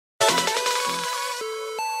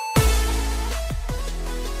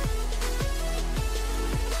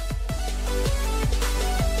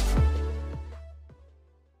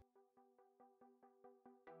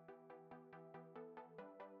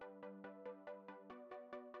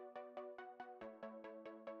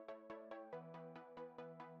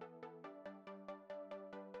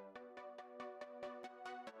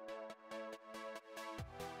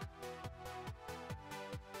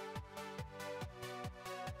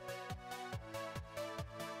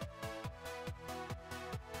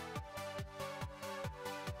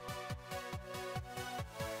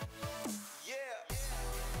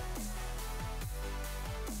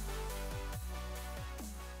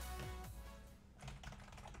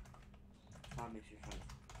spam if you're friends.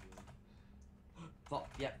 Fuck,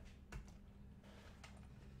 yep.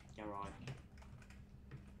 Yeah, right.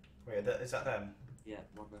 Wait, is that them? Yeah,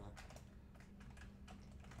 one there.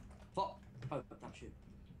 Fuck! Oh, that's you.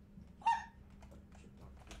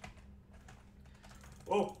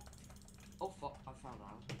 Oh! Oh fuck, I found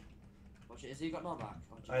out. Watch it, has he got knockback?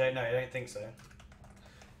 I don't know, I don't think so.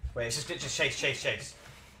 Wait, it's just chase.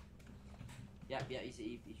 Yeah, he's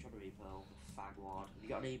trying to e-pearl. Fagwad. Have you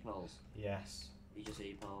got any e-pearls? Yes. He just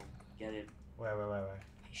e-pearl. Get him. Where?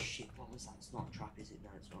 Hey, shit, what was that? It's not a trap, is it? No,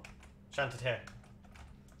 it's not. Chanted here.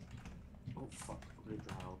 Oh fuck, I'm gonna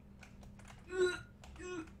drown.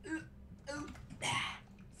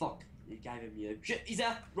 Fuck, he gave him you. Shit, he's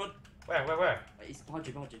there! Run! Where? He's behind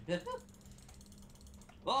you.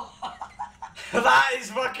 Oh! That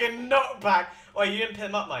is fucking knockback! Oh, you didn't pin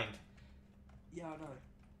him up, mind. Yeah, I know.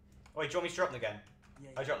 Wait, do you want me to drop them again? Yeah.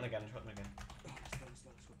 I dropped them again. Oh, let's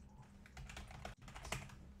go.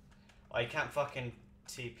 Oh, you can't fucking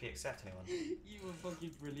TP accept anyone. You were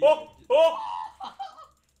fucking brilliant. Oh!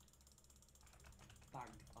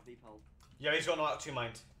 Bang, I've e-pearled. Yeah, he's got knocked out 2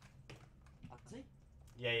 mind. Has he?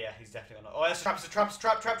 Yeah, he's definitely got knocked. Oh, that's a trap.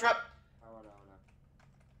 Oh, I know.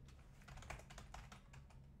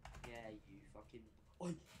 Yeah, you fucking...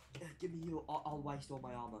 Oi, give me your... I'll waste all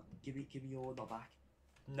my armour. Give me your knockback.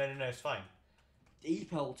 No, it's fine.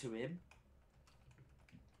 E-pearl to him.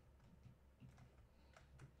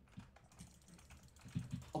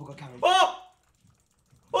 Oh my god, Gary. Oh!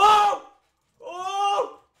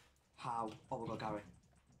 How? Oh my god, Gary.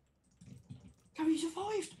 Gary, you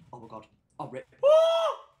survived! Oh my god. Oh, rip.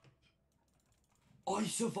 I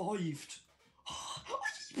survived! I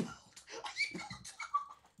e-pearled!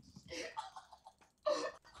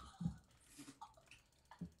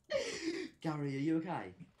 Gary, are you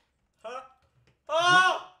okay? Huh?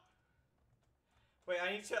 Oh! Wait,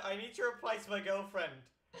 I need to replace my girlfriend.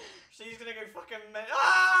 She's gonna go fucking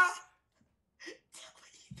ah!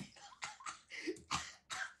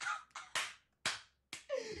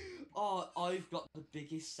 Oh, I've got the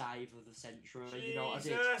biggest save of the century. You know what I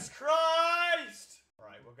did? Jesus Christ!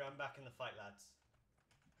 Right, we're going back in the fight, lads.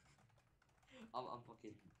 I'm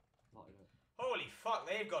fucking not in it. Holy fuck,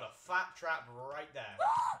 they've got a fat trap right there.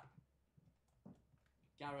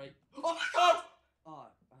 Gary. Oh my god!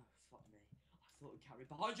 Oh, fuck me. I thought Gary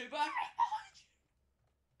behind you, behind you!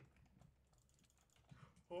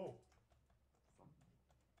 Oh.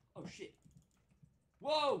 Oh shit.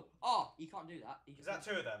 Whoa! Oh, you can't do that. Is that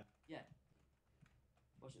 2 of them? Yeah.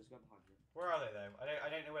 Watch it, let's go behind you. Where are they though? I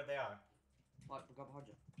don't know where they are. Right, we'll go behind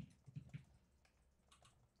you.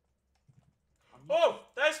 Oh!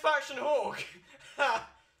 There's Faction Hawk!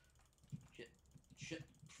 Shit.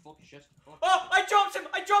 Fucking shit. Oh! I dropped him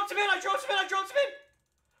in!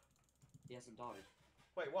 He hasn't died.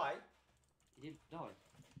 Wait, why? He didn't die.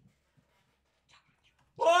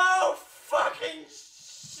 Whoa! Fucking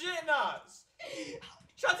shit nuts!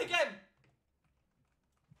 Shut again!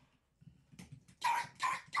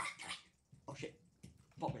 Oh shit.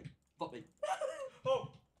 Fuck me.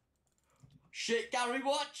 Oh! Shit, Gary,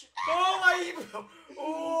 watch! Oh my!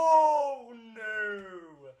 Oh no!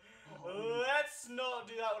 Let's not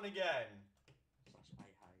do that one again.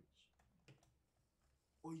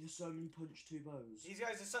 Oh, there's so many punch 2 bows. These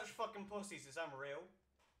guys are such fucking pussies, it's unreal.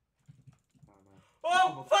 Oh no.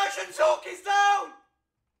 Oh! Faction Hawk is down!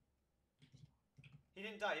 He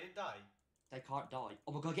didn't die. They can't die.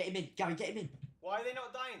 Oh my god, get him in! Gary, get him in! Why are they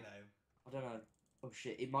not dying though? I don't know. Oh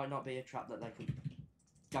shit, it might not be a trap that they could...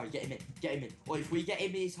 Gary, get him in! Or if we get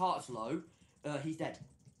him his heart's low, he's dead.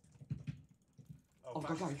 Oh, Oh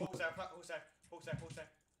god, Gary, Horse there.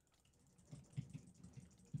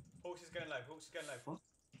 Horse is going low. What?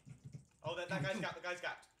 Oh, that guy's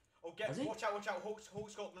gapped. Oh, watch out.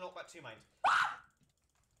 Hawk's got knockback 2 mind.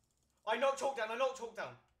 I knocked Hawk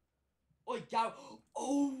down. Oi, Gary!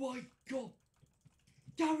 Oh my god!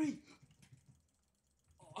 Gary!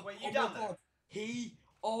 Wait, you down there?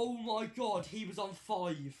 Oh my god, he was on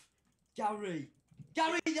 5. Gary,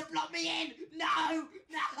 you blocked me in! No!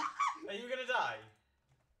 Are you gonna die?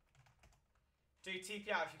 Do TP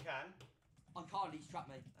out if you can. I can't, he's trapped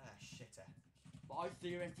me. Ah, shitter. But I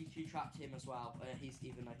theoretically trapped him as well,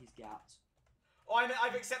 even though he's gapped. Oh,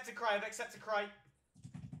 I've accepted Cry.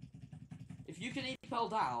 If you can e-pearl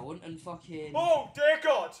down and fucking... Oh, dear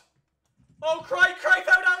God! Oh, Cry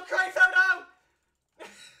fell down!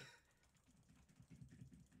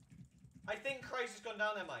 I think Cry's just gone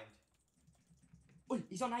down there, mind. Oi,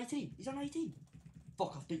 he's on 18.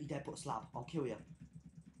 Fuck off, don't you dare put a slab. I'll kill you.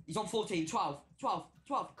 He's on 14, 12.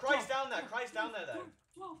 Cry's down there though.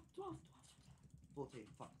 12. 14,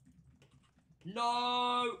 fuck.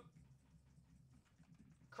 No!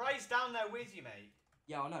 Cry's down there with you, mate.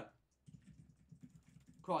 Yeah, I know.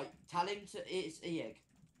 Cry, tell him to eat his egg.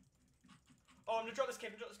 Oh, I'm gonna drop this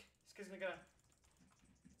kid. This kid's gonna go down.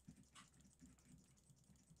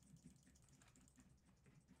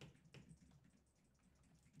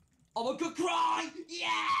 Oh my god, Cry! Yeah!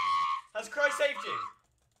 Has Cry saved you?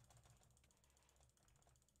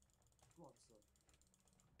 Come on, son.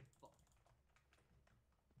 Fuck.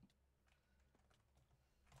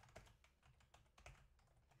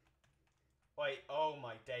 Wait, oh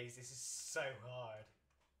my days, this is so hard.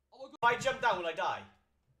 Oh my god. If I jump down, will I die?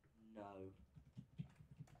 No.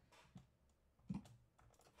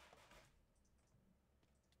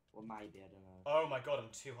 Well, maybe, I don't know. Oh my god, I'm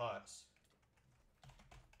 2 hearts.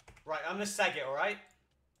 Right, I'm gonna seg it, alright?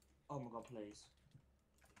 Oh my god, please.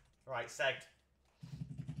 Right, segged.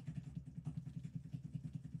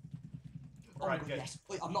 Oh Right, my god, good. yes.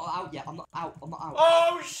 Wait, I'm not out yet. I'm not out. I'm not out.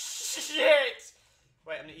 Oh shit!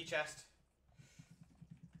 Wait, I'm gonna eat chest.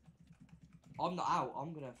 I'm not out.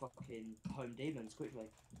 I'm gonna fucking home demons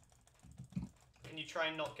quickly. Can you try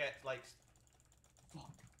and not get, like...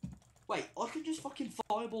 Fuck. Wait, I can just fucking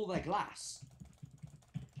fireball their glass.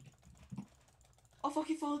 I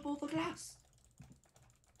fucking fireball the glass.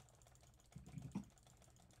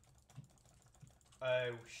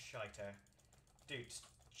 Oh, shiter. Dude,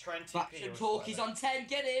 try and TP Faction or talk, he's whatever. on 10,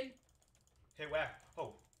 get him! Who, where?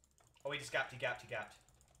 Oh. Oh, he just gapped, he gapped.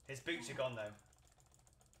 His boots are gone, though.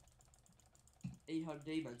 E-home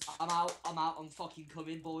demons. I'm out, I'm fucking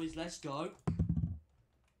coming, boys, let's go.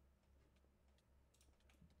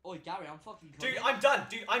 Oi, Gary, I'm fucking coming. Dude,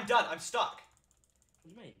 I'm done, I'm stuck.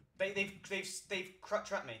 What do you mean? They've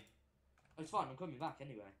trapped me. Oh, it's fine, I'm coming back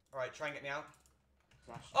anyway. Alright, try and get me out.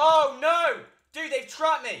 Slash. Oh, no! Dude, they've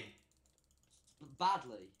trapped me!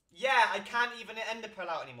 Badly. Yeah, I can't even end the pearl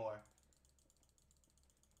out anymore.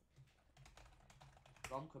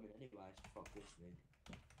 I'm coming anyway, so fuck this thing.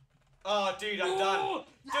 Oh, dude, I'm done.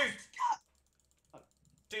 Dude! Oh.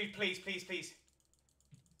 Dude, please.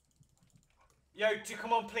 Yo, dude,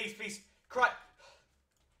 come on, please. Cry.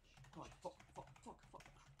 Right, fuck.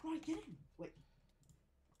 Right, get him. Wait.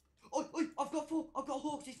 Oi, I've got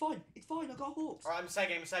hawks, it's fine, I got hawks. Alright, I'm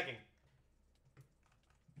segging.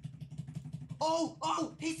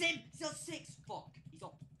 Oh, he's him, he's on 6. Fuck, he's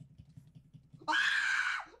on. Ah!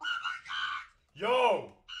 Oh my god!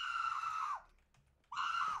 Yo!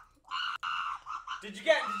 Did you?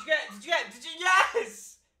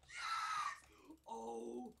 Yes!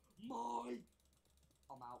 Oh my.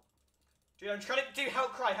 I'm out. Dude, I'm trying to do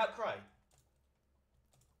help cry.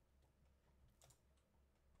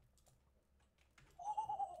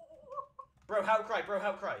 Bro, help cry.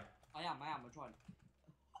 I am, I'm trying.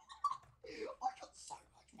 I got so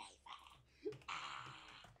much favour.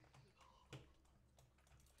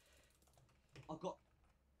 I got.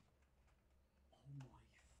 Oh my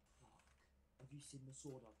fuck. Have you seen the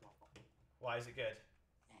sword I've got? Why is it good?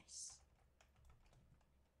 Yes.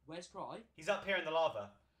 Where's Cry? He's up here in the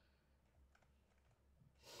lava.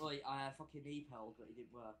 Oi, I fucking e-pelled, but it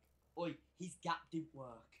didn't work. Oi, his gap didn't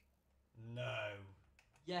work. No.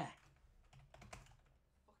 Yeah.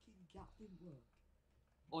 Fucking gap didn't work.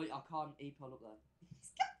 Oi, I can't e-pell up there.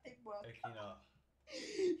 His gap didn't work. Okay, not.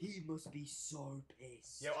 He must be so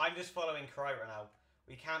pissed. Yo, I'm just following Cry right now.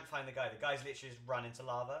 We can't find the guy. The guy's literally just run into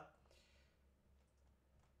lava.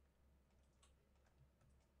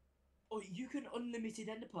 Oi, you can unlimited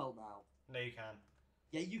ender pearl now. No, you can't.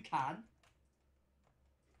 Yeah, you can.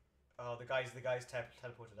 Oh, the guy's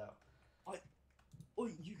teleported out.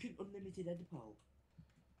 Oi, you can unlimited ender pearl.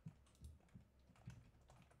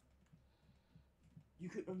 You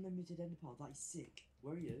can unlimited ender pearl. That is sick.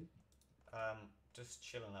 Where are you? Just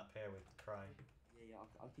chilling up here with Cry. Yeah.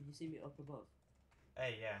 Can you see me up above?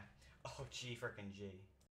 Hey, yeah. Oh, G frickin' G.